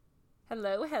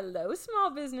Hello, hello, small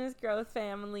business growth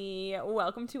family.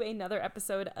 Welcome to another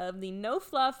episode of the No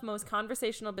Fluff, most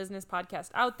conversational business podcast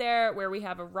out there, where we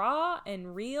have a raw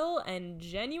and real and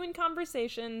genuine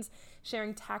conversations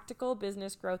sharing tactical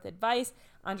business growth advice,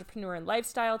 entrepreneur and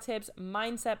lifestyle tips,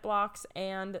 mindset blocks,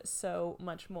 and so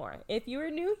much more. If you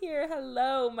are new here,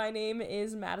 hello, my name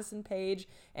is Madison Page,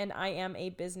 and I am a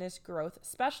business growth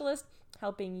specialist,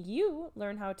 helping you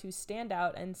learn how to stand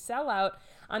out and sell out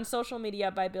on social media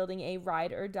by building a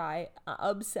ride or die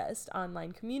obsessed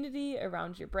online community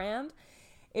around your brand.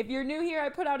 If you're new here, I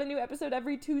put out a new episode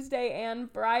every Tuesday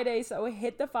and Friday, so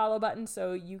hit the follow button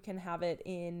so you can have it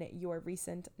in your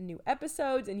recent new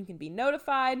episodes and you can be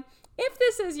notified. If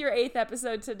this is your 8th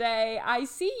episode today, I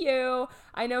see you.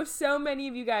 I know so many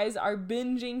of you guys are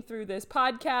binging through this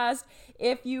podcast.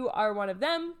 If you are one of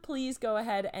them, please go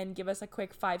ahead and give us a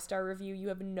quick 5-star review. You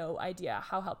have no idea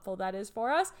how helpful that is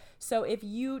for us. So if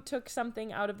you took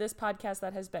something out of this podcast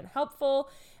that has been helpful,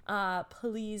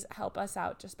 please help us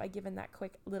out just by giving that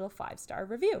quick little 5-star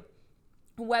review.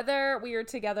 Whether we are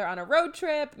together on a road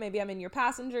trip, maybe I'm in your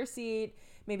passenger seat,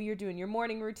 maybe you're doing your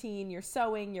morning routine, you're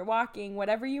sewing, you're walking,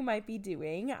 whatever you might be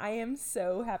doing, I am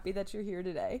so happy that you're here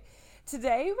today.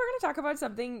 Today, we're going to talk about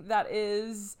something that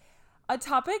is a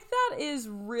topic that is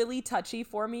really touchy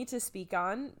for me to speak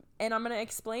on, and I'm going to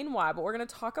explain why, but we're going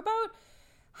to talk about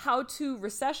how to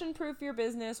recession-proof your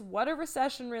business, what a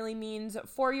recession really means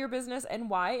for your business, and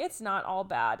why it's not all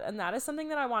bad. And that is something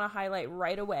that I want to highlight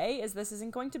right away, is this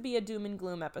isn't going to be a doom and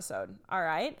gloom episode, all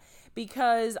right?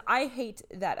 Because I hate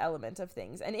that element of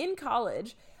things. And in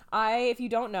college, if you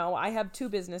don't know, I have 2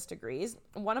 business degrees.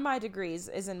 One of my degrees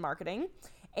is in marketing,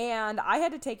 and I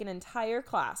had to take an entire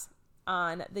class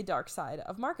on the dark side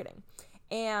of marketing.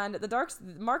 And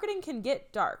marketing can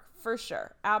get dark, for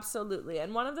sure. Absolutely.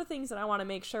 And one of the things that I want to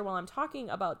make sure while I'm talking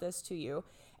about this to you,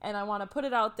 and I want to put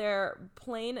it out there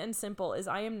plain and simple, is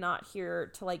I am not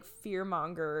here to fear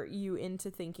monger you into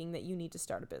thinking that you need to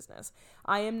start a business.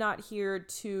 I am not here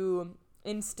to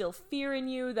instill fear in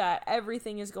you that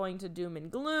everything is going to doom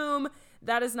and gloom.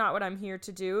 That is not what I'm here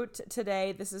to do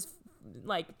today. This is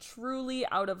truly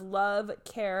out of love,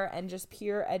 care, and just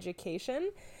pure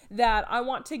education, that I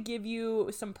want to give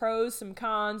you some pros, some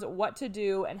cons, what to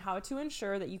do, and how to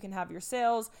ensure that you can have your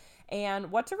sales, and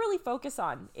what to really focus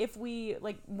on if we,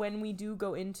 when we do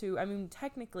go into,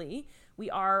 technically,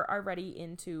 we are already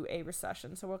into a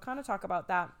recession. So we'll kind of talk about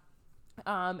that.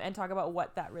 And talk about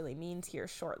what that really means here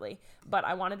shortly. But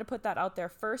I wanted to put that out there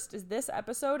first, is this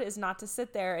episode is not to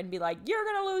sit there and be like, you're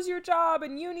going to lose your job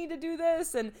and you need to do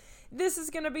this and this is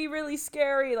going to be really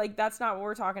scary. That's not what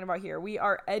we're talking about here. We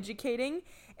are educating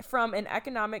from an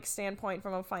economic standpoint,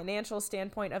 from a financial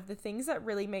standpoint, of the things that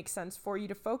really make sense for you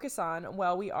to focus on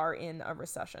while we are in a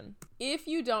recession. If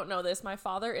you don't know this, my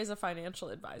father is a financial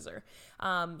advisor.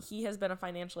 He has been a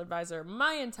financial advisor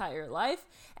my entire life.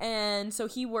 And so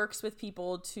he works with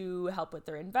people to help with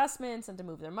their investments and to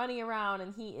move their money around.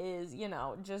 And he is,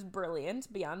 just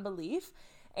brilliant beyond belief.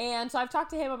 And so I've talked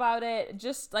to him about it.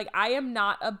 Just I am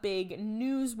not a big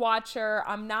news watcher.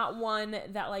 I'm not one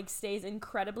that stays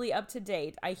incredibly up to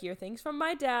date. I hear things from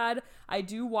my dad. I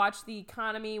do watch the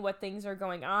economy, what things are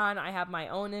going on. I have my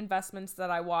own investments that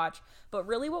I watch. But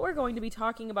really what we're going to be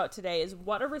talking about today is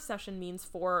what a recession means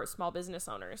for small business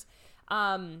owners.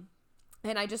 And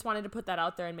I just wanted to put that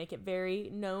out there and make it very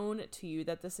known to you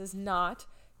that this is not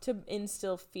to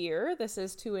instill fear. This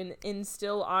is to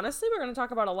instill, honestly, we're going to talk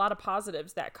about a lot of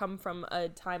positives that come from a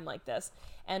time like this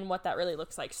and what that really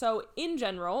looks like. So in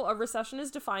general, a recession is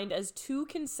defined as 2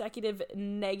 consecutive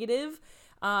negative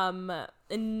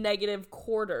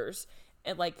quarters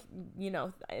at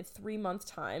 3-month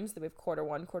times. That we have quarter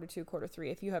 1, quarter 2, quarter 3.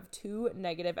 If you have 2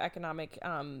 negative economic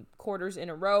quarters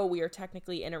in a row, we are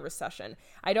technically in a recession.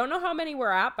 I don't know how many we're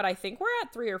at, but I think we're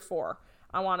at 3 or 4.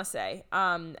 I want to say.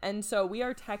 And so we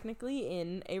are technically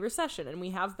in a recession, and we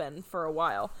have been for a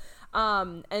while.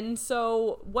 And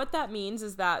so what that means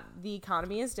is that the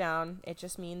economy is down. It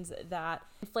just means that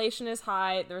inflation is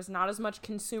high. There's not as much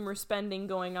consumer spending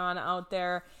going on out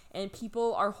there, and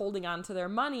people are holding on to their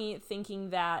money thinking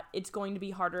that it's going to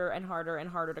be harder and harder and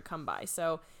harder to come by.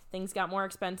 So things got more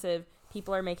expensive.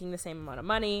 People are making the same amount of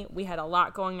money. We had a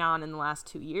lot going on in the last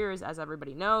 2 years, as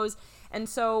everybody knows. And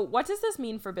so what does this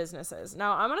mean for businesses?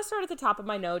 Now, I'm going to start at the top of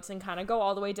my notes and kind of go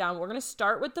all the way down. We're going to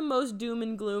start with the most doom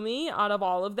and gloomy out of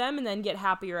all of them and then get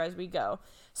happier as we go.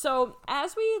 So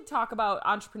as we talk about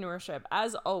entrepreneurship,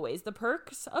 as always, the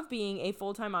perks of being a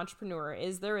full-time entrepreneur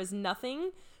is there is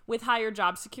nothing with higher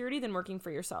job security than working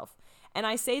for yourself. And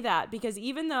I say that because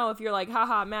even though if you're like,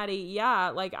 haha, Maddie,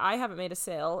 yeah, I haven't made a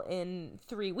sale in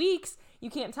 3 weeks, You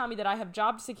can't tell me that I have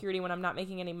job security when I'm not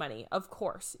making any money. Of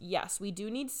course, yes, we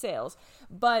do need sales,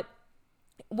 but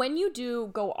when you do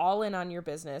go all in on your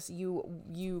business,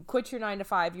 you quit your 9 to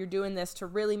 5, you're doing this to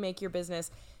really make your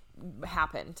business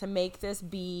happen, to make this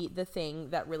be the thing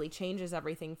that really changes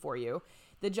everything for you.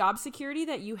 The job security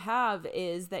that you have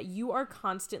is that you are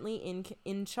constantly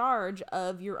in charge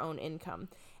of your own income.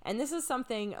 And this is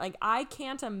something like I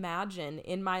can't imagine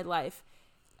in my life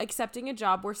accepting a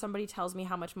job where somebody tells me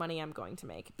how much money I'm going to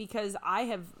make, because I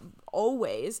have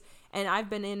always, and I've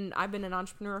been an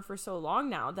entrepreneur for so long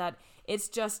now that it's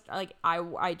just like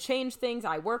I change things,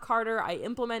 I work harder, I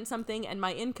implement something, and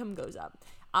my income goes up.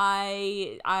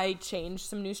 I change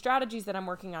some new strategies that I'm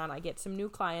working on, I get some new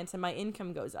clients, and my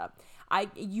income goes up.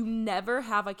 You never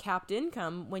have a capped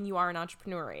income when you are an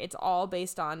entrepreneur. It's all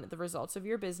based on the results of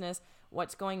your business,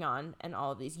 what's going on, and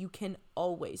all of these. You can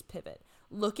always pivot.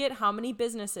 Look at how many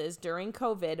businesses during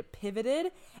COVID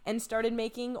pivoted and started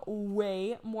making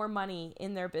way more money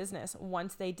in their business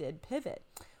once they did pivot.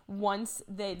 Once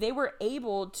they were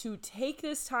able to take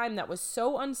this time that was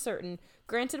so uncertain.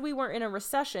 Granted, we weren't in a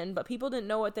recession, but people didn't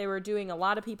know what they were doing. A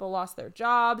lot of people lost their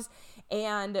jobs,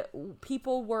 and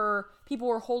people were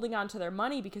holding on to their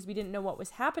money because we didn't know what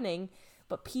was happening,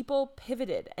 but people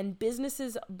pivoted and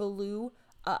businesses blew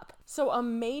up. So a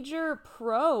major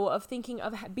pro of thinking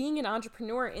of being an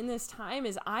entrepreneur in this time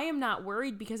is I am not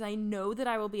worried because I know that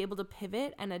I will be able to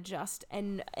pivot and adjust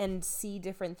and see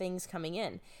different things coming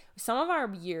in. Some of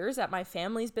our years at my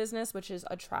family's business, which is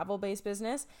a travel-based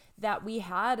business, that we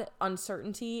had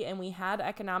uncertainty and we had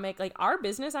economic, like our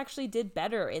business actually did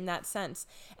better in that sense.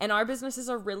 And our business is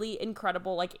a really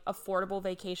incredible, like affordable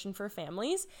vacation for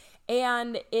families.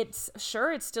 And it's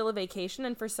still a vacation.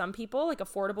 And for some people, like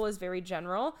affordable is very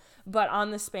general, but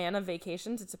on the span of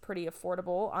vacations, it's a pretty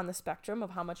affordable on the spectrum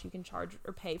of how much you can charge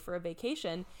or pay for a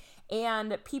vacation.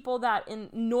 And people that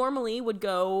normally would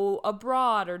go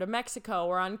abroad or to Mexico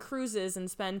or on cruises and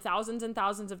spend thousands and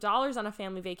thousands of dollars on a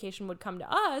family vacation would come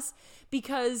to us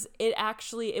because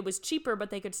it was cheaper, but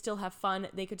they could still have fun.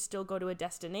 They could still go to a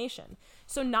destination.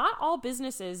 So not all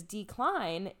businesses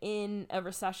decline in a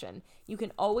recession. You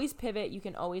can always pivot. You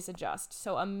can always adjust.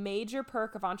 So a major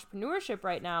perk of entrepreneurship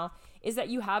right now is that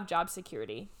you have job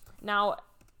security. Now,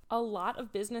 a lot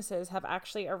of businesses have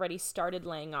actually already started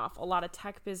laying off. A lot of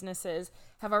tech businesses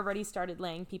have already started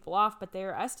laying people off, but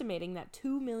they're estimating that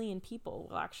 2 million people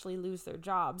will actually lose their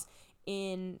jobs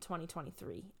in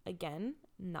 2023. Again,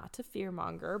 not to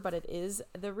fearmonger, but it is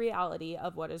the reality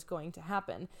of what is going to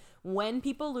happen. When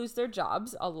people lose their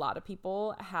jobs, a lot of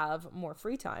people have more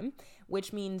free time,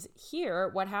 which means here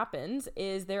what happens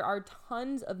is there are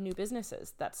tons of new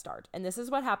businesses that start. And this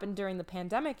is what happened during the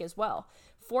pandemic as well.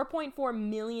 4.4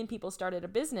 million people started a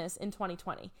business in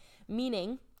 2020,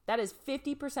 meaning that is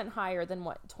 50% higher than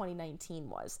what 2019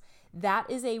 was. That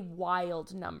is a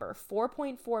wild number.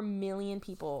 4.4 million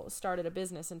people started a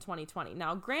business in 2020.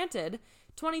 Now, granted,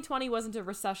 2020 wasn't a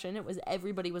recession. It was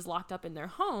everybody was locked up in their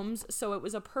homes. So it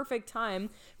was a perfect time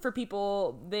for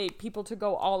people to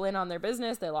go all in on their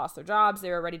business. They lost their jobs.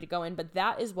 They were ready to go in. But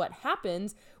that is what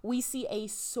happens. We see a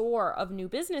soar of new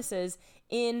businesses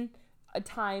in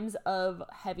times of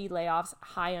heavy layoffs,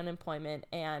 high unemployment,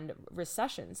 and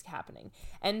recessions happening.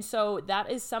 And so that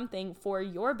is something for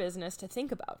your business to think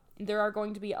about. There are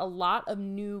going to be a lot of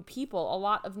new people, a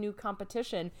lot of new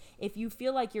competition. If you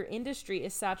feel like your industry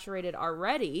is saturated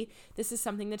already, this is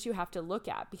something that you have to look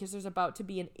at because there's about to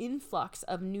be an influx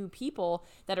of new people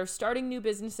that are starting new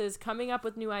businesses, coming up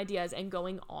with new ideas, and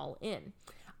going all in.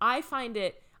 I find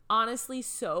it honestly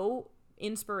so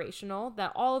inspirational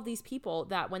that all of these people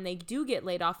that when they do get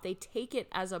laid off, they take it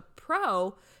as a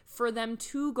pro for them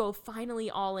to go finally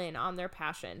all in on their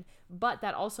passion. But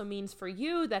that also means for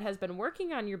you that has been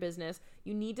working on your business,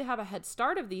 you need to have a head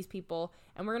start of these people.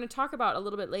 And we're going to talk about a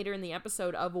little bit later in the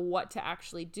episode of what to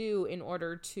actually do in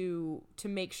order to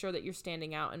make sure that you're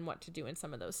standing out and what to do in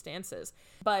some of those stances.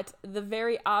 But the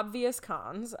very obvious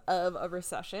cons of a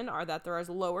recession are that there is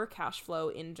lower cash flow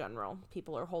in general.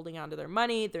 People are holding on to their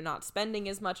money. They're not spending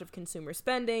as much of consumer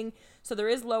spending. So there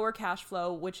is lower cash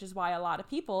flow, which is why a lot of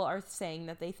people are saying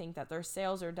that they think that their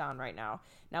sales are down right now.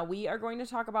 Now, we are going to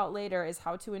talk about later is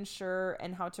how to ensure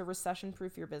and how to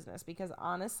recession-proof your business because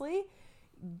honestly,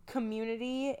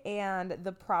 community and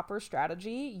the proper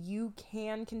strategy, you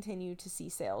can continue to see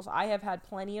sales. I have had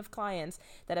plenty of clients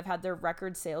that have had their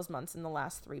record sales months in the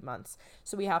last 3 months.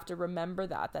 So we have to remember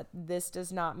that this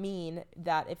does not mean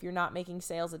that if you're not making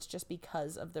sales, it's just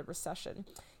because of the recession.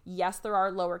 Yes, there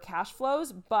are lower cash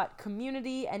flows, but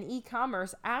community and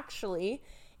e-commerce actually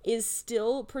is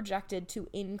still projected to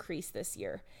increase this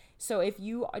year. So if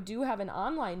you do have an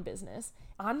online business,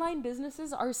 online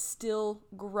businesses are still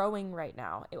growing right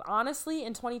now. Honestly,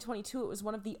 in 2022, it was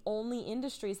one of the only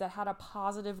industries that had a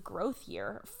positive growth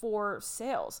year for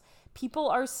sales. People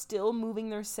are still moving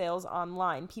their sales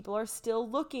online. People are still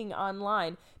looking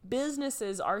online.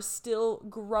 Businesses are still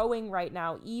growing right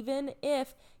now, even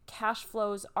if cash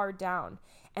flows are down.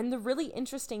 And the really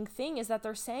interesting thing is that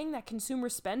they're saying that consumer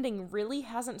spending really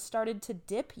hasn't started to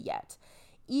dip yet.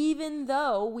 Even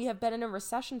though we have been in a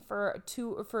recession for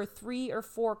 3 or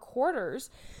 4 quarters,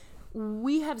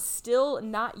 we have still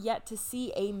not yet to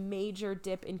see a major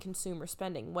dip in consumer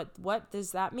spending. What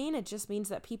does that mean? It just means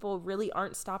that people really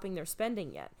aren't stopping their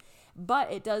spending yet.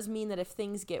 But it does mean that if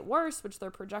things get worse, which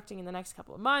they're projecting in the next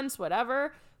couple of months,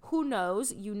 whatever, who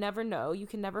knows? You never know. You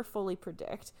can never fully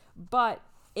predict. But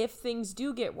if things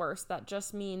do get worse, that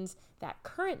just means that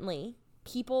currently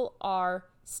people are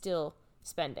still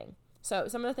spending. So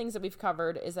some of the things that we've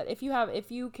covered is that if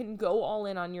you can go all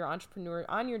in on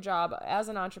your job as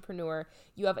an entrepreneur,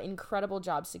 you have incredible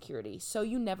job security. So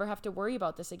you never have to worry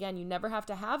about this again. You never have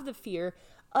to have the fear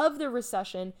of the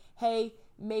recession. Hey,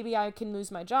 maybe I can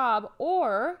lose my job,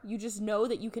 or you just know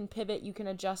that you can pivot, you can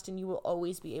adjust, and you will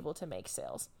always be able to make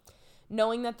sales.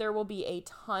 Knowing that there will be a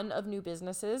ton of new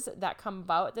businesses that come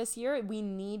about this year, we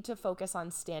need to focus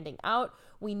on standing out.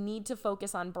 We need to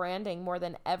focus on branding more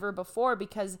than ever before,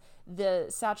 because the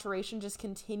saturation just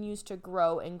continues to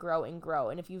grow and grow and grow.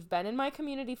 And if you've been in my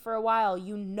community for a while,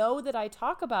 you know that I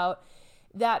talk about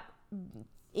that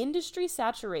industry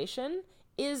saturation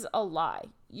is a lie.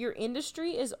 Your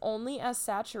industry is only as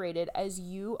saturated as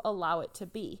you allow it to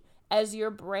be, as your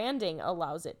branding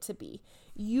allows it to be.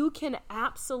 You can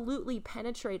absolutely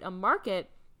penetrate a market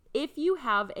if you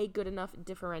have a good enough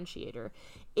differentiator.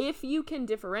 If you can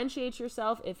differentiate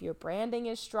yourself, if your branding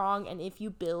is strong, and if you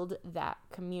build that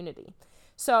community.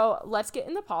 So let's get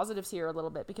in the positives here a little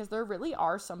bit, because there really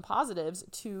are some positives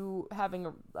to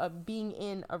having being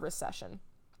in a recession.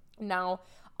 Now,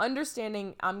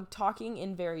 understanding, I'm talking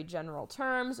in very general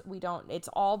terms. It's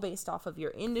all based off of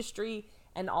your industry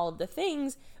and all of the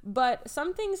things, but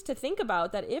some things to think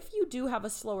about, that if you do have a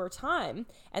slower time,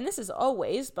 and this is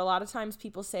always, but a lot of times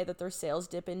people say that their sales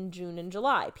dip in June and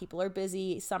July. People are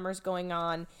busy, summer's going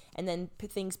on, and then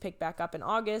things pick back up in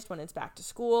August when it's back to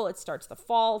school. It starts the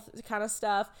fall kind of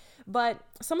stuff. But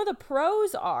some of the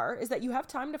pros is that you have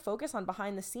time to focus on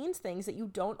behind the scenes things that you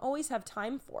don't always have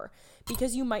time for,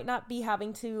 because you might not be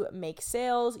having to make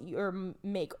sales or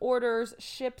make orders,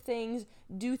 ship things,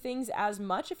 do things as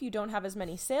much if you don't have as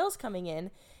many sales coming in.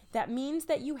 That means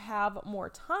that you have more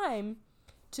time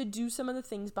to do some of the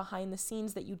things behind the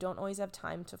scenes that you don't always have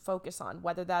time to focus on,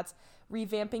 whether that's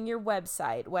revamping your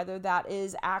website, whether that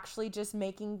is actually just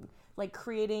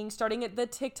starting at the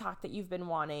TikTok that you've been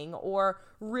wanting, or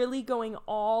really going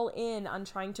all in on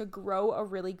trying to grow a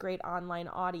really great online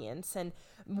audience. And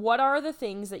what are the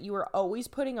things that you are always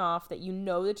putting off that you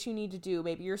know that you need to do?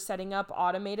 Maybe you're setting up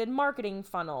automated marketing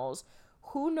funnels.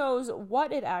 Who knows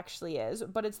what it actually is,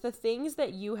 but it's the things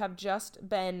that you have just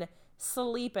been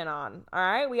sleeping on. All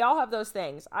right. We all have those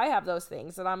things. I have those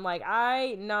things that I'm like,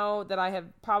 I know that I have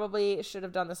probably should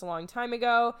have done this a long time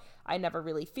ago. I never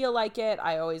really feel like it.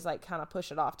 I always kind of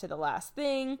push it off to the last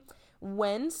thing.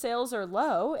 When sales are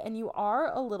low and you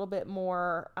have a little bit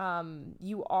more time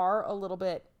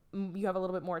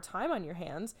on your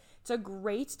hands, it's a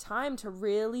great time to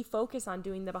really focus on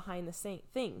doing the behind the scenes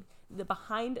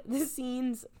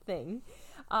thing.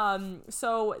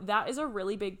 So that is a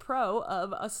really big pro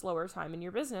of a slower time in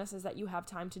your business, is that you have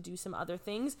time to do some other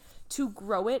things to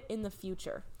grow it in the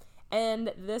future.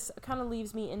 And this kind of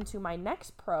leaves me into my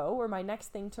next pro, or my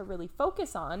next thing to really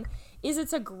focus on, is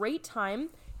it's a great time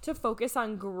to focus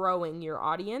on growing your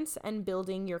audience and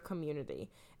building your community.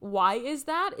 Why is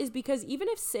that? Is because even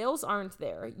if sales aren't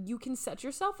there, you can set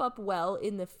yourself up well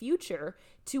in the future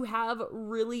to have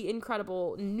really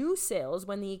incredible new sales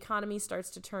when the economy starts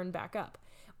to turn back up.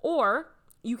 Or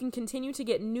you can continue to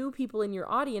get new people in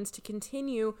your audience to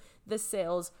continue the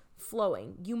sales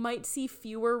flowing. You might see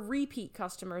fewer repeat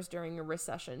customers during a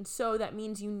recession. So that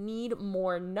means you need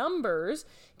more numbers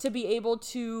to be able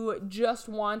to just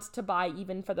want to buy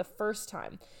even for the first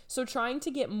time. So trying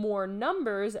to get more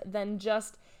numbers than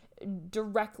just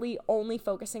directly only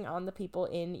focusing on the people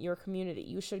in your community.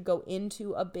 You should go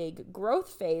into a big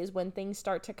growth phase when things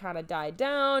start to kind of die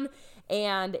down.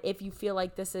 And if you feel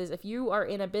like if you are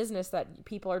in a business that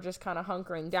people are just kind of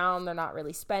hunkering down, they're not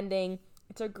really spending,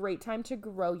 It's a great time to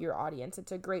grow your audience.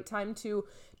 It's a great time to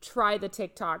try the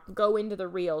TikTok, go into the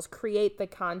reels, create the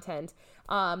content,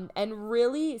 and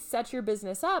really set your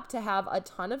business up to have a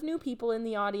ton of new people in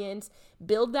the audience,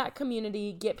 build that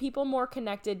community, get people more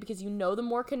connected, because you know the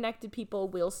more connected people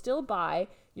will still buy.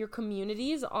 Your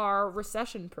communities are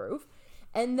recession proof.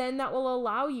 And then that will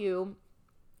allow you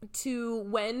to,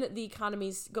 when the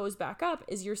economy goes back up,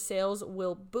 is your sales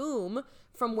will boom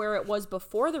from where it was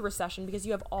before the recession, because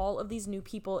you have all of these new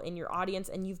people in your audience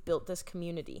and you've built this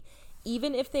community.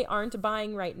 Even if they aren't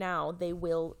buying right now, they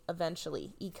will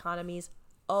eventually. Economies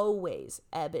always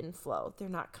ebb and flow. They're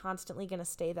not constantly going to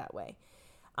stay that way.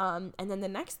 And then the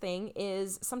next thing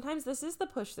is, sometimes this is the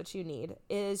push that you need,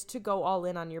 is to go all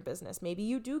in on your business. Maybe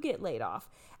you do get laid off.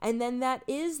 And then that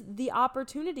is the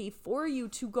opportunity for you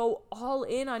to go all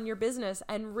in on your business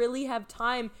and really have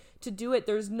time to do it.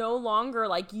 There's no longer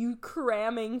like you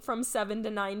cramming from 7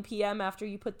 to 9 p.m. after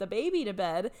you put the baby to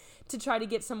bed to try to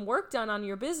get some work done on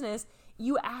your business.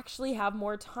 You actually have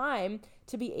more time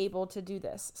to be able to do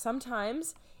this.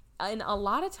 Sometimes, and a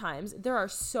lot of times, there are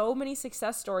so many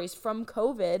success stories from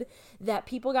COVID that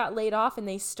people got laid off and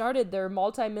they started their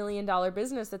multi-million-dollar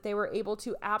business that they were able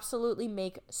to absolutely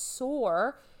make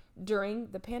soar during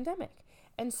the pandemic.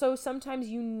 And so sometimes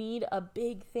you need a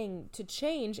big thing to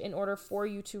change in order for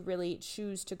you to really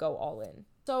choose to go all in.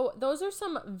 So those are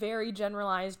some very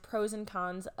generalized pros and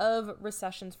cons of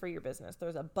recessions for your business.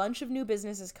 There's a bunch of new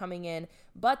businesses coming in,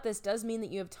 but this does mean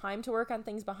that you have time to work on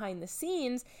things behind the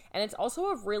scenes. And it's also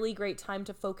a really great time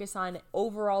to focus on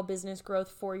overall business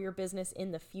growth for your business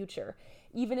in the future.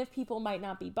 Even if people might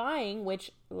not be buying,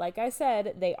 which, like I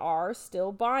said, they are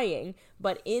still buying,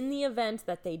 but in the event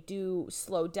that they do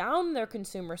slow down their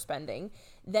consumer spending,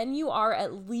 then you are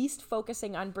at least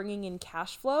focusing on bringing in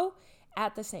cash flow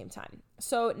at the same time.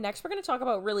 So next, we're going to talk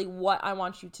about really what I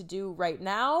want you to do right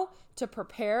now to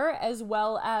prepare, as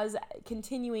well as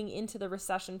continuing into the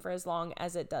recession for as long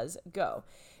as it does go.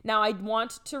 Now, I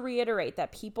want to reiterate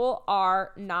that people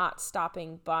are not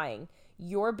stopping buying.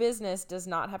 Your business does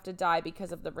not have to die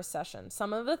because of the recession.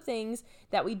 Some of the things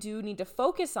that we do need to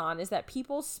focus on is that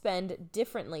people spend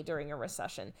differently during a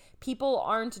recession. People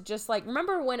aren't just like,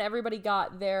 remember when everybody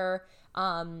got their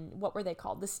what were they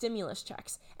called? The stimulus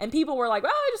checks. And people were like,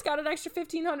 well, I just got an extra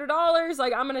 $1,500.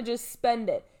 Like, I'm going to just spend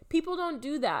it. People don't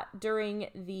do that during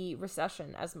the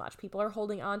recession as much. People are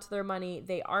holding on to their money.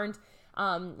 They aren't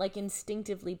like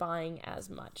instinctively buying as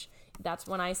much. That's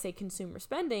when I say consumer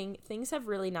spending, things have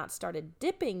really not started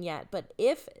dipping yet. But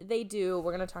if they do,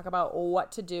 we're going to talk about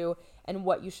what to do and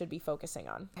what you should be focusing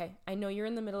on. Okay, I know you're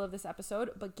in the middle of this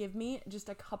episode, but give me just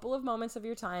a couple of moments of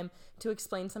your time to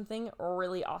explain something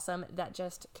really awesome that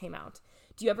just came out.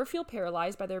 Do you ever feel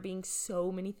paralyzed by there being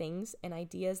so many things and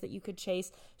ideas that you could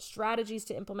chase, strategies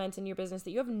to implement in your business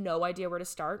that you have no idea where to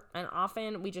start? And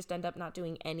often we just end up not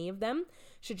doing any of them.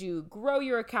 Should you grow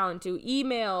your account, do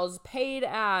emails, paid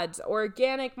ads,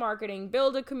 organic marketing,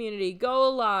 build a community, go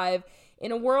live?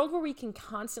 In a world where we can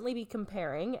constantly be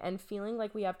comparing and feeling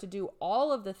like we have to do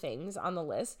all of the things on the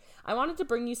list, I wanted to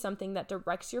bring you something that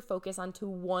directs your focus onto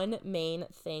one main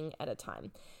thing at a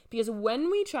time. Because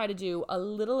when we try to do a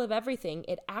little of everything,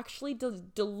 it actually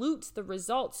dilutes the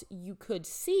results you could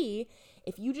see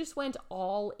if you just went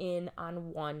all in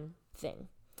on one thing.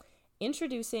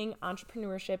 Introducing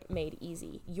Entrepreneurship Made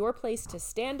Easy, your place to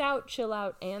stand out, chill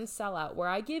out, and sell out, where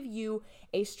I give you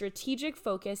a strategic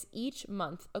focus each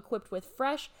month equipped with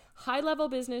fresh, high-level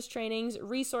business trainings,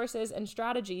 resources, and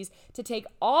strategies to take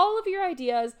all of your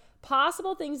ideas,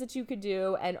 possible things that you could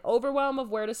do, and overwhelm of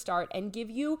where to start, and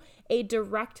give you a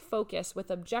direct focus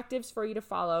with objectives for you to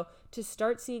follow to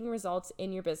start seeing results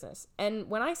in your business. And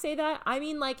when I say that, I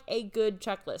mean like a good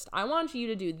checklist. I want you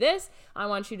to do this. I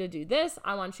want you to do this.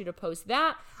 I want you to post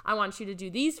that. I want you to do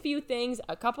these few things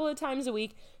a couple of times a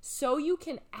week so you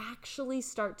can actually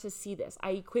start to see this.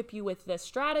 I equip you with the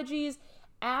strategies,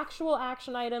 actual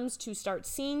action items to start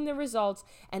seeing the results,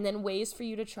 and then ways for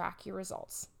you to track your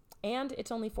results. And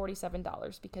it's only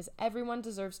 $47 because everyone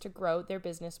deserves to grow their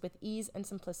business with ease and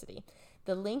simplicity.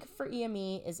 The link for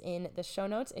EME is in the show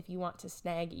notes if you want to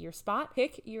snag your spot.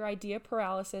 Pick your idea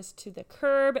paralysis to the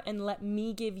curb and let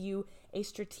me give you a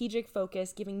strategic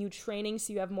focus, giving you training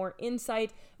so you have more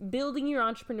insight, building your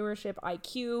entrepreneurship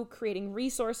IQ, creating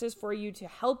resources for you to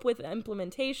help with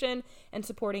implementation, and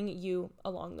supporting you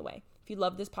along the way. If you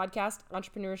love this podcast,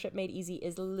 Entrepreneurship Made Easy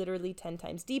is literally 10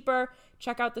 times deeper.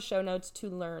 Check out the show notes to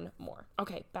learn more.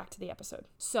 Okay, back to the episode.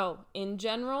 So in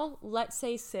general, let's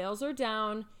say sales are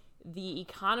down, the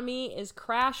economy is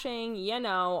crashing,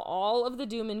 all of the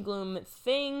doom and gloom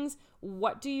things.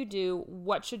 What do you do?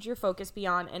 What should your focus be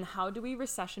on? And how do we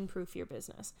recession-proof your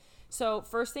business? So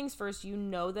first things first,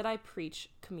 that I preach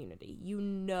community.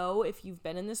 If you've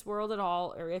been in this world at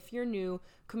all, or if you're new,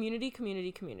 community.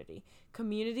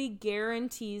 Community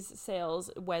guarantees sales,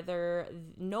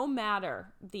 no matter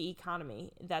the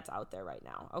economy that's out there right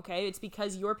now, okay? It's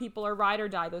because your people are ride or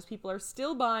die. Those people are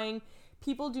still buying.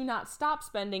 People do not stop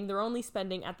spending. They're only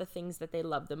spending at the things that they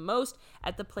love the most,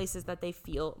 at the places that they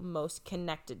feel most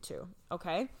connected to,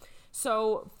 okay?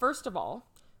 So first of all,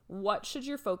 what should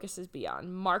your focuses be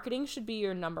on? Marketing should be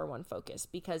your number one focus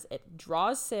because it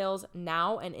draws sales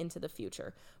now and into the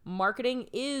future. Marketing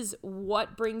is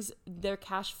what brings their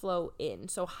cash flow in.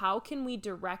 So how can we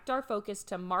direct our focus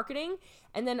to marketing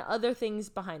and then other things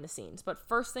behind the scenes? But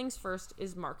first things first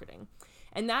is marketing.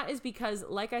 And that is because,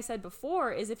 like I said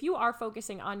before, is if you are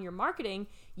focusing on your marketing,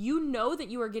 that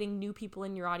you are getting new people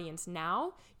in your audience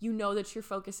now. That you're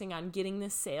focusing on getting the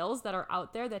sales that are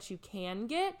out there that you can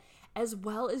get, as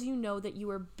well as that you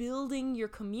are building your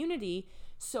community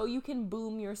so you can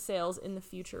boom your sales in the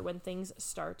future when things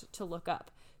start to look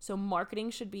up. So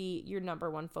marketing should be your number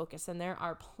one focus. And there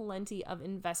are plenty of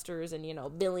investors and,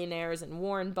 billionaires and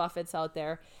Warren Buffetts out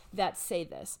there that say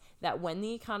this, that when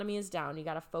the economy is down, you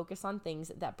got to focus on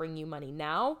things that bring you money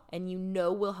now and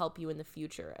will help you in the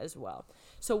future as well.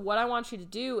 So what I want you to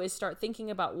do is start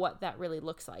thinking about what that really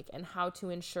looks like and how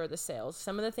to ensure the sales.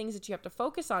 Some of the things that you have to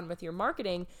focus on with your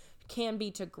marketing can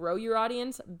be to grow your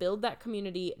audience, build that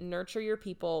community, nurture your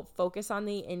people, focus on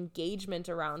the engagement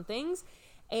around things.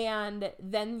 And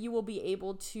then you will be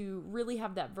able to really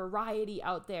have that variety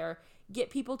out there, get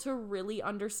people to really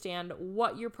understand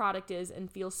what your product is and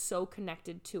feel so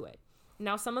connected to it.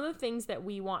 Now, some of the things that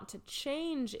we want to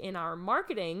change in our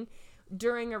marketing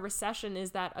during a recession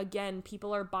is that, again,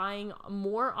 people are buying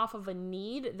more off of a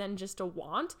need than just a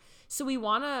want. So we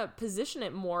want to position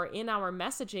it more in our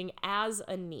messaging as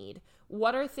a need.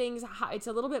 What are things, it's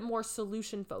a little bit more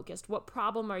solution focused. What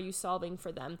problem are you solving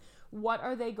for them? What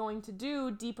are they going to do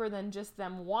deeper than just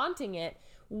them wanting it?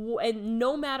 And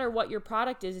no matter what your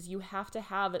product is, you have to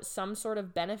have some sort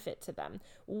of benefit to them.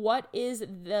 What is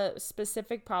the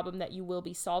specific problem that you will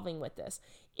be solving with this?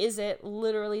 Is it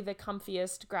literally the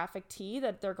comfiest graphic tee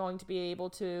that they're going to be able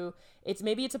to,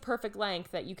 maybe it's a perfect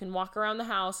length that you can walk around the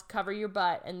house, cover your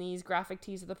butt, and these graphic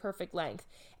tees are the perfect length.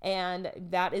 And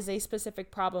that is a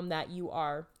specific problem that you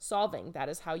are solving. That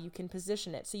is how you can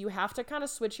position it. So you have to kind of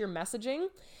switch your messaging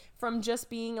from just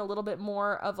being a little bit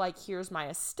more of like, here's my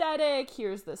aesthetic,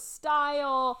 here's the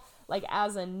style, like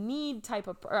as a need type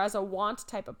of, or as a want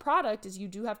type of product, is you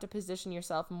do have to position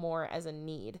yourself more as a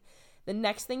need. The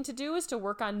next thing to do is to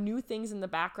work on new things in the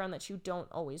background that you don't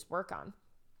always work on.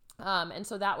 And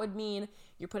so that would mean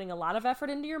you're putting a lot of effort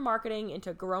into your marketing,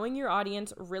 into growing your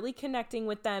audience, really connecting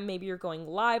with them. Maybe you're going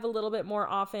live a little bit more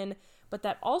often, but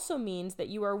that also means that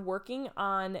you are working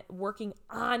on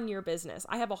your business.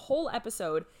 I have a whole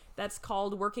episode that's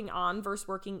called Working On versus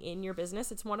Working In Your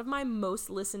Business. It's one of my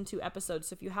most listened to episodes.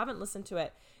 So if you haven't listened to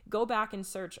it, go back and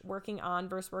search Working On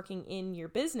versus Working In Your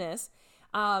Business.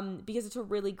 Because it's a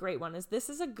really great one. This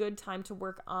is a good time to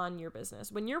work on your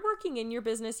business. When you're working in your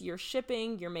business, you're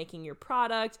shipping, you're making your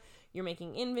product, you're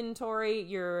making inventory,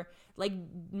 you're like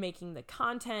making the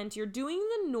content, you're doing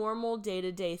the normal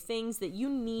day-to-day things that you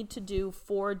need to do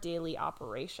for daily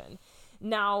operation.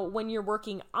 Now, when you're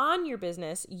working on your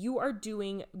business, you are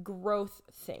doing growth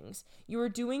things. You are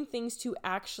doing things to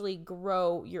actually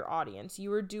grow your audience.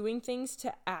 You are doing things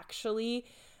to actually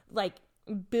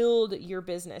build your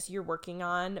business. You're working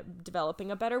on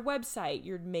developing a better website.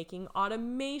 You're making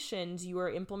automations. You are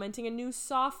implementing a new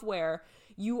software.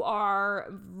 You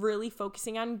are really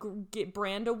focusing on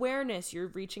brand awareness. You're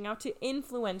reaching out to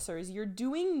influencers. You're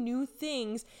doing new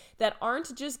things that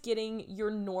aren't just getting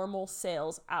your normal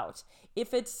sales out.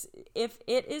 If it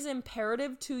is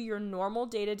imperative to your normal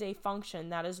day-to-day function,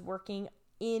 that is working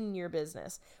in your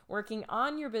business. Working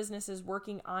on your business is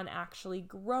working on actually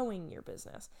growing your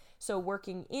business. So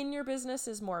working in your business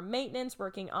is more maintenance.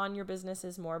 Working on your business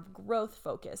is more growth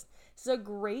focused. This is a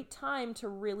great time to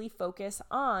really focus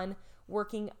on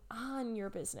working on your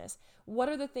business. What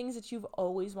are the things that you've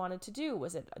always wanted to do?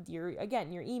 Was it your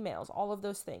emails, all of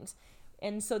those things.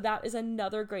 And so that is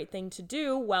another great thing to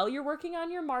do while you're working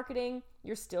on your marketing.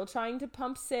 You're still trying to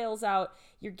pump sales out.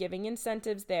 You're giving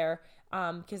incentives there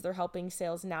because they're helping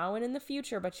sales now and in the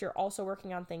future, but you're also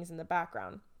working on things in the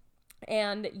background.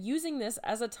 And using this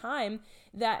as a time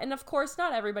that, and of course,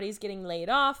 not everybody's getting laid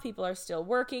off. People are still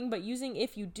working, but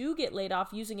if you do get laid off,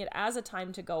 using it as a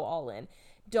time to go all in.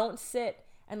 Don't sit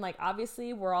And like,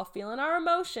 obviously we're all feeling our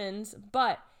emotions,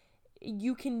 but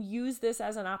you can use this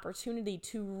as an opportunity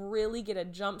to really get a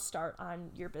jump start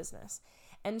on your business.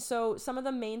 And so some of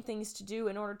the main things to do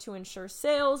in order to ensure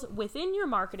sales within your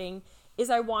marketing is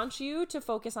I want you to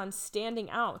focus on standing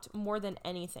out more than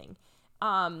anything.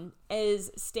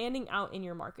 Is standing out in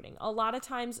your marketing. A lot of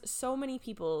times, so many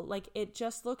people, like, it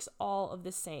just looks all of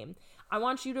the same. I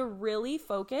want you to really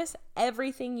focus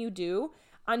everything you do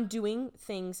on doing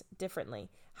things differently.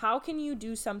 How can you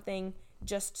do something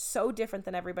just so different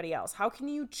than everybody else? How can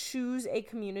you choose a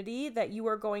community that you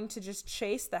are going to just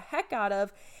chase the heck out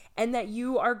of, and that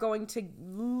you are going to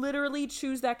literally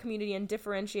choose that community and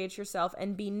differentiate yourself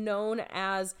and be known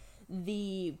as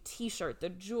the t-shirt, the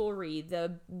jewelry,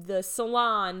 the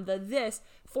salon, the this,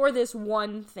 for this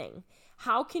one thing?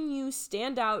 How can you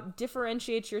stand out,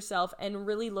 differentiate yourself, and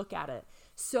really look at it?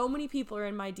 So many people are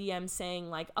in my DMs saying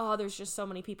like, oh, there's just so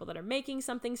many people that are making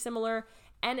something similar,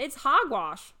 and it's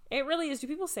hogwash. It really is. Do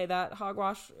people say that?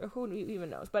 Hogwash? Who even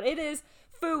knows? But it is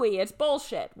phooey. It's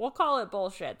bullshit. We'll call it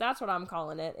bullshit. That's what I'm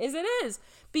calling it. It is.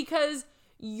 Because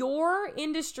your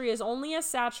industry is only as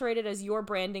saturated as your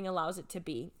branding allows it to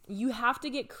be. You have to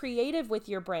get creative with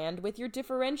your brand, with your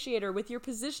differentiator, with your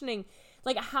positioning.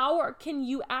 Like, how can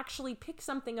you actually pick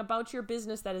something about your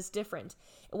business that is different?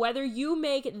 Whether you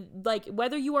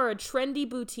whether you are a trendy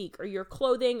boutique, or your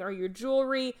clothing, or your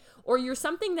jewelry, or you're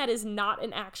something that is not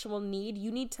an actual need, you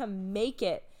need to make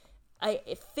it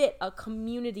fit a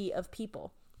community of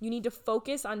people. You need to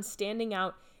focus on standing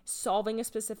out, solving a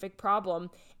specific problem,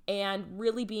 and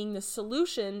really being the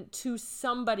solution to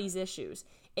somebody's issues.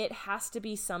 It has to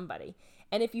be somebody.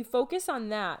 And if you focus on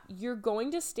that, you're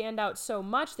going to stand out so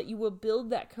much that you will build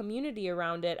that community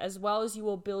around it, as well as you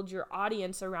will build your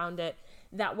audience around it,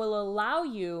 that will allow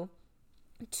you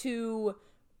to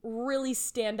really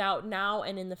stand out now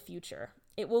and in the future.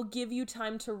 It will give you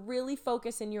time to really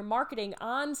focus in your marketing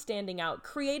on standing out,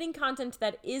 creating content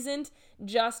that isn't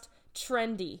just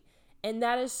trendy. And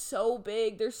that is so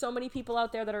big. There's so many people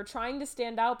out there that are trying to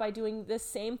stand out by doing the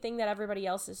same thing that everybody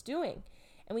else is doing.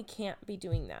 And we can't be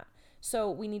doing that.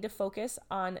 So we need to focus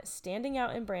on standing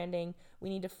out in branding. We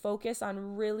need to focus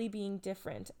on really being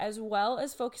different, as well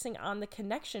as focusing on the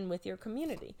connection with your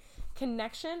community.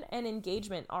 Connection and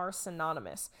engagement are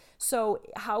synonymous. So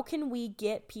how can we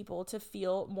get people to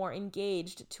feel more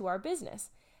engaged to our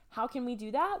business? How can we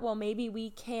do that? Well, maybe we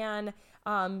can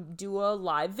do a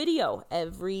live video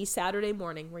every Saturday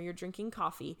morning where you're drinking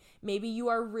coffee. Maybe you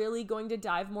are really going to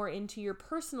dive more into your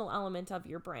personal element of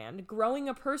your brand. Growing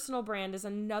a personal brand is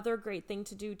another great thing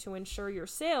to do to ensure your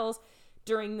sales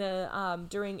during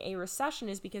a recession,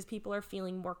 is because people are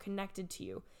feeling more connected to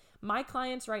you. My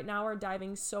clients right now are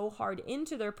diving so hard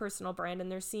into their personal brand,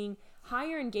 and they're seeing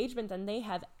higher engagement than they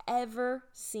have ever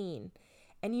seen.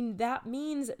 And that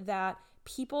means that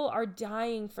people are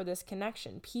dying for this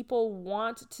connection. People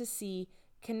want to see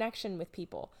connection with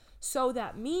people. So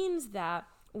that means that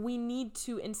we need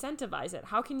to incentivize it.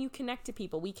 How can you connect to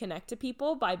people? We connect to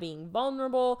people by being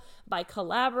vulnerable, by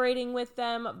collaborating with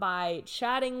them, by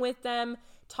chatting with them,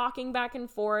 talking back and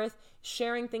forth,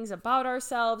 sharing things about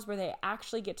ourselves where they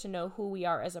actually get to know who we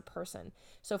are as a person.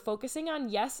 So focusing on,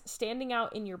 yes, standing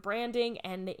out in your branding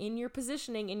and in your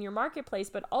positioning in your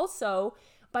marketplace, but also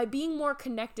by being more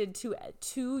connected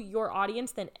to your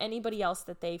audience than anybody else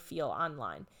that they feel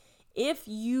online. If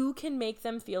you can make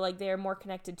them feel like they're more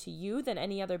connected to you than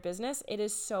any other business, it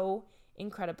is so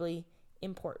incredibly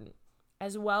important.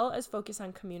 As well as focus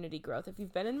on community growth. If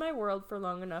you've been in my world for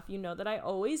long enough, you know that I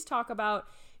always talk about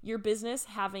your business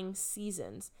having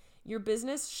seasons. Your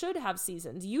business should have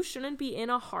seasons. You shouldn't be in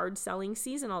a hard selling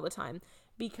season all the time,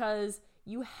 because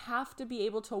you have to be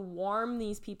able to warm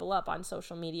these people up on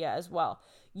social media as well.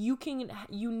 You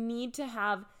need to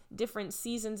have different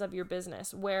seasons of your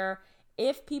business where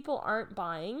if people aren't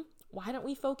buying, why don't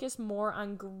we focus more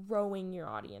on growing your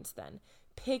audience then?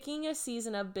 Picking a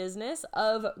season of business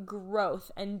of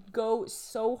growth and go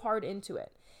so hard into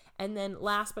it. And then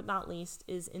last but not least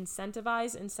is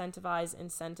incentivize.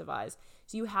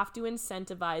 So you have to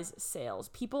incentivize sales.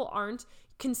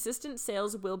 Consistent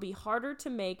sales will be harder to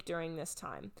make during this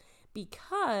time,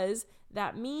 because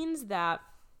that means that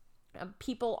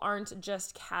people aren't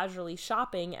just casually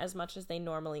shopping as much as they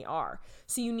normally are.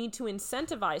 So you need to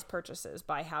incentivize purchases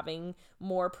by having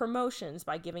more promotions,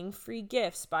 by giving free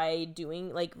gifts, by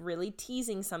doing really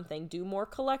teasing something, do more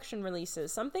collection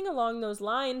releases, something along those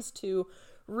lines to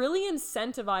really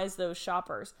incentivize those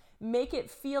shoppers. Make it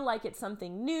feel like it's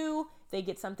something new. They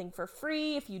get something for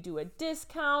free. If you do a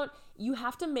discount, you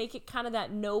have to make it kind of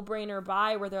that no-brainer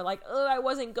buy where they're like, oh, I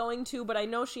wasn't going to, but I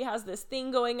know she has this thing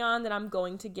going on that I'm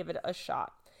going to give it a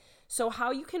shot. So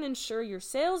how you can ensure your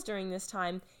sales during this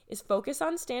time is focus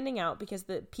on standing out, because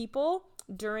the people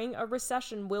during a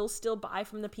recession will still buy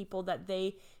from the people that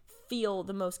they feel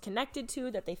the most connected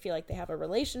to, that they feel like they have a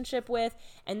relationship with,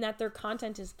 and that their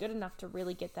content is good enough to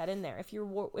really get that in there. If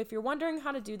you're wondering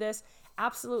how to do this,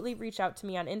 absolutely reach out to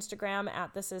me on Instagram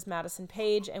at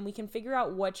thisismadisonpage, and we can figure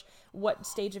out what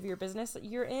stage of your business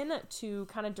you're in to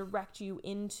kind of direct you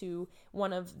into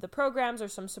one of the programs or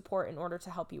some support in order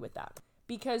to help you with that.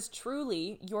 Because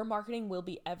truly, your marketing will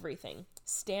be everything.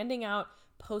 Standing out,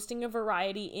 posting a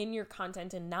variety in your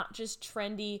content and not just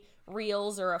trendy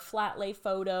reels or a flat lay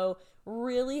photo,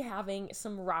 really having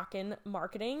some rockin'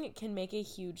 marketing can make a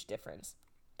huge difference.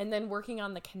 And then working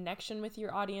on the connection with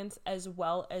your audience as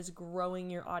well as growing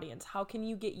your audience. How can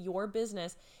you get your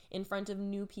business in front of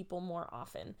new people more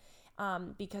often?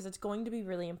 Because it's going to be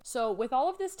really important. So with all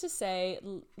of this to say,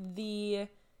 the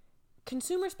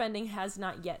consumer spending has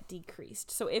not yet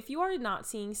decreased. So if you are not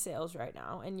seeing sales right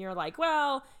now and you're like,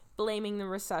 well, blaming the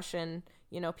recession,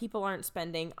 people aren't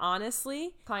spending.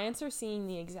 Honestly, clients are seeing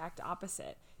the exact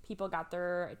opposite. People got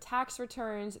their tax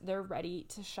returns. They're ready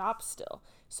to shop still.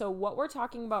 So what we're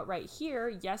talking about right here,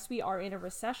 yes, we are in a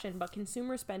recession, but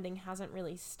consumer spending hasn't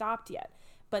really stopped yet.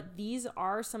 But these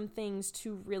are some things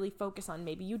to really focus on.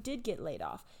 Maybe you did get laid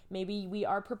off. Maybe we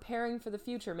are preparing for the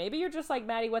future. Maybe you're just like,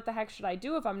 Maddie, what the heck should I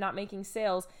do if I'm not making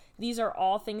sales? These are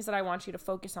all things that I want you to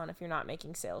focus on if you're not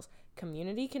making sales.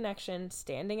 Community connection,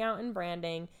 standing out in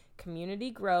branding,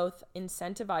 community growth,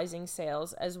 incentivizing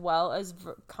sales, as well as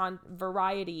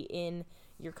variety in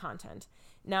your content.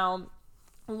 Now,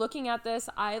 looking at this,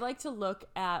 I like to look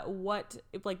at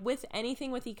with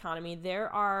anything with economy, there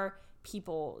are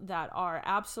people that are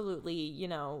absolutely,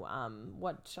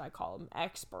 what should I call them?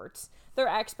 Experts. They're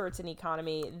experts in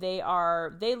economy. They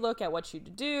look at what you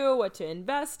do, what to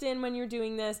invest in when you're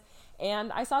doing this.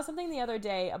 And I saw something the other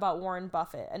day about Warren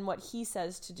Buffett and what he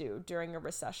says to do during a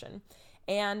recession.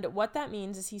 And what that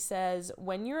means is he says,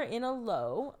 when you're in a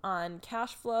low on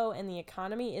cash flow and the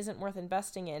economy isn't worth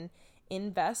investing in,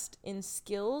 invest in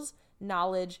skills,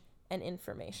 knowledge, and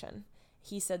information.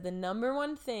 He said the number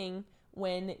one thing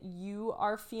when you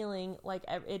are feeling like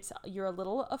you're a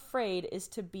little afraid is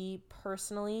to be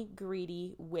personally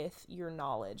greedy with your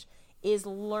knowledge, is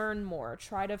learn more.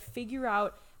 Try to figure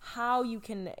out how you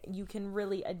can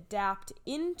really adapt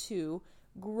into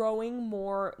growing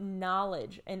more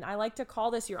knowledge. And I like to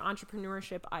call this your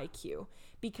entrepreneurship IQ,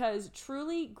 because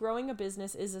truly growing a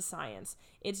business is a science.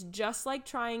 It's just like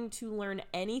trying to learn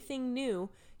anything new.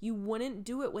 You wouldn't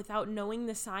do it without knowing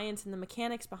the science and the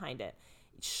mechanics behind it.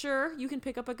 Sure, you can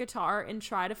pick up a guitar and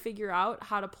try to figure out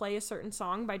how to play a certain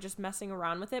song by just messing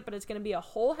around with it, but it's going to be a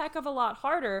whole heck of a lot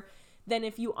harder than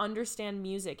if you understand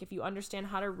music, if you understand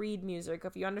how to read music,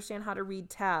 if you understand how to read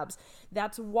tabs.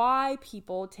 That's why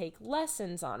people take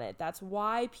lessons on it. That's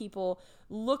why people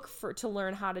look to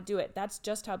learn how to do it. That's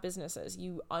just how business is.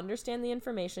 You understand the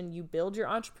information, you build your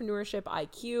entrepreneurship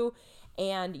IQ,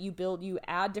 and you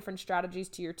add different strategies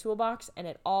to your toolbox, and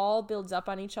it all builds up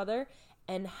on each other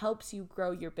and helps you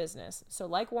grow your business. So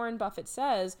like Warren Buffett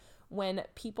says, when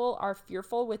people are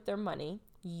fearful with their money,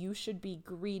 you should be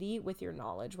greedy with your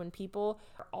knowledge. When people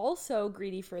are also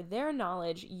greedy for their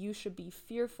knowledge, you should be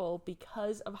fearful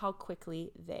because of how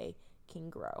quickly they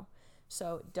can grow.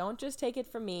 So don't just take it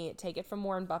from me, take it from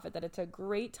Warren Buffett, that it's a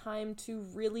great time to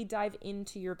really dive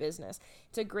into your business.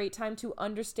 It's a great time to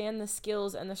understand the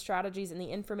skills and the strategies and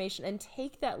the information and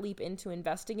take that leap into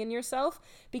investing in yourself,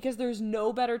 because there's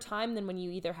no better time than when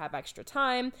you either have extra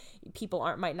time, people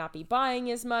might not be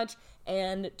buying as much,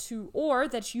 or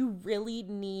that you really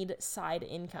need side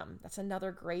income. That's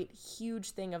another great,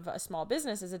 huge thing of a small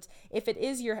business is if it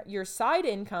is your side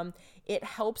income, it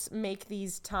helps make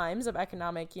these times of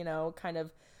economic, kind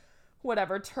of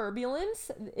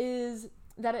turbulence, is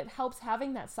that it helps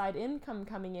having that side income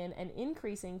coming in and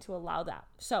increasing to allow that.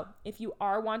 So if you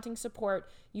are wanting support,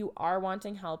 you are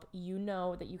wanting help, you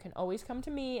know that you can always come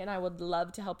to me, and I would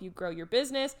love to help you grow your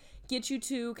business, get you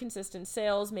to consistent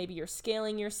sales. Maybe you're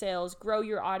scaling your sales, grow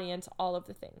your audience, all of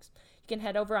the things. You can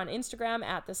head over on Instagram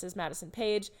at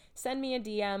thisismadisonpage, send me a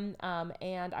DM,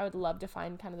 and I would love to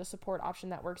find kind of the support option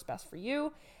that works best for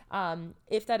you.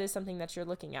 If that is something that you're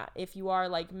looking at. If you are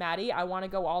like, Maddie, I want to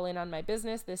go all in on my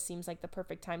business, this seems like the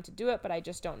perfect time to do it, but I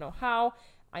just don't know how,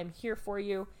 I'm here for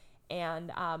you.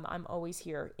 And I'm always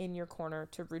here in your corner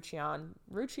to root you on.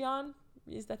 Root you on?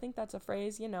 I think that's a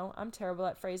phrase. I'm terrible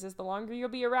at phrases. The longer you'll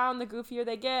be around, the goofier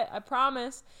they get. I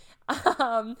promise.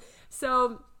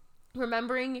 So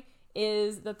remembering,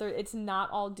 is that it's not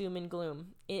all doom and gloom.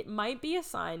 It might be a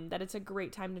sign that it's a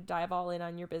great time to dive all in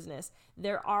on your business.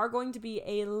 There are going to be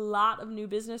a lot of new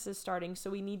businesses starting, so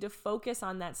we need to focus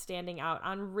on that standing out,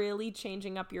 on really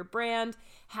changing up your brand,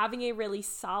 having a really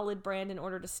solid brand in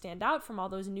order to stand out from all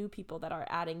those new people that are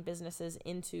adding businesses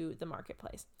into the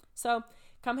marketplace. So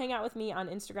come hang out with me on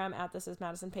Instagram at This Is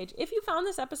Madison Page. If you found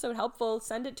this episode helpful,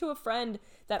 send it to a friend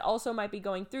that also might be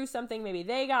going through something. Maybe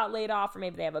they got laid off, or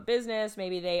maybe they have a business.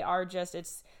 Maybe they are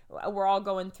we're all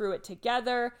going through it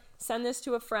together. Send this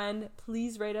to a friend.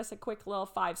 Please rate us a quick little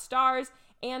 5 stars.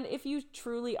 And if you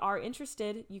truly are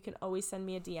interested, you can always send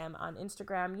me a DM on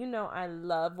Instagram. You know I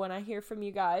love when I hear from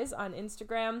you guys on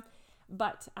Instagram.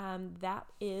 But that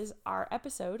is our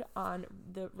episode on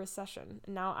the recession.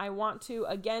 Now, I want to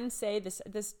again say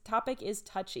this topic is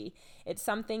touchy. It's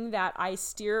something that I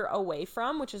steer away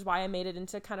from, which is why I made it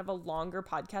into kind of a longer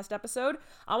podcast episode.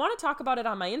 I want to talk about it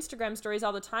on my Instagram stories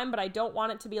all the time, but I don't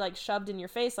want it to be like shoved in your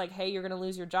face, like, hey, you're going to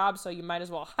lose your job, so you might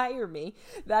as well hire me.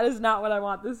 That is not what I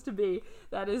want this to be.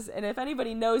 And if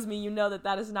anybody knows me, you know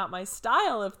that is not my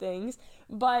style of things,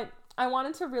 but I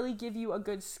wanted to really give you a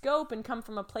good scope and come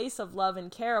from a place of love and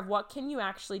care of what can you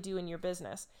actually do in your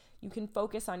business. You can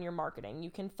focus on your marketing. You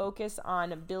can focus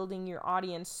on building your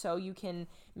audience so you can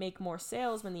make more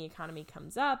sales when the economy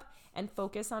comes up, and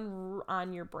focus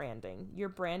on your branding. Your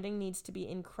branding needs to be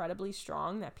incredibly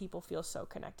strong that people feel so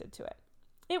connected to it.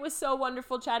 It was so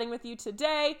wonderful chatting with you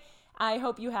today. I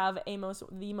hope you have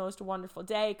the most wonderful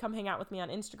day. Come hang out with me on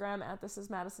Instagram at This Is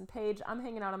Madison Page. I'm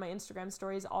hanging out on my Instagram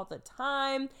stories all the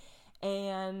time.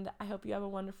 And I hope you have a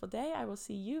wonderful day. I will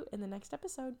see you in the next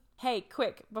episode. Hey,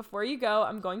 quick, before you go,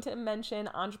 I'm going to mention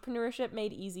Entrepreneurship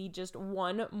Made Easy just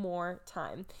one more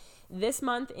time. This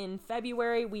month in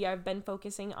February, we have been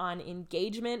focusing on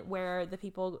engagement, where the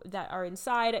people that are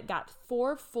inside got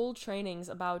 4 full trainings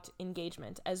about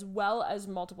engagement, as well as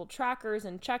multiple trackers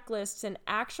and checklists and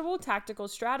actual tactical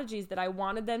strategies that I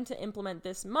wanted them to implement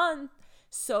this month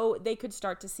so they could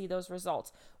start to see those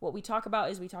results. What we talk about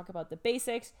is we talk about the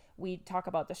basics, we talk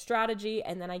about the strategy,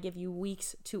 and then I give you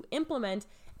weeks to implement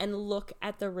and look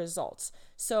at the results.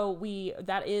 So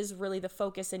that is really the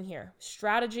focus in here.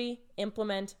 Strategy,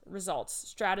 implement, results.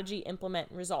 Strategy,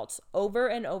 implement, results. Over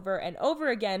and over and over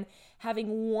again,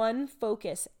 having one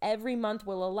focus every month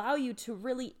will allow you to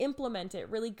really implement it,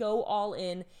 really go all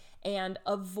in, and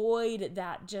avoid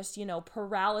that just,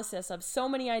 paralysis of so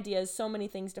many ideas, so many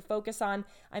things to focus on.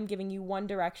 I'm giving you one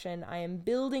direction. I am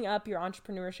building up your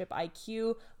entrepreneurship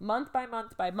IQ month by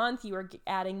month by month. You are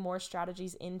adding more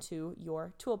strategies into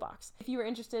your toolbox. If you are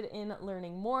interested in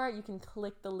learning more, you can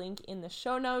click the link in the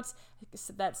show notes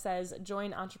that says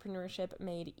Join Entrepreneurship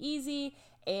Made Easy,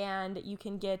 and you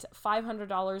can get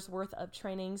 $500 worth of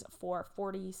trainings for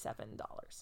 $47.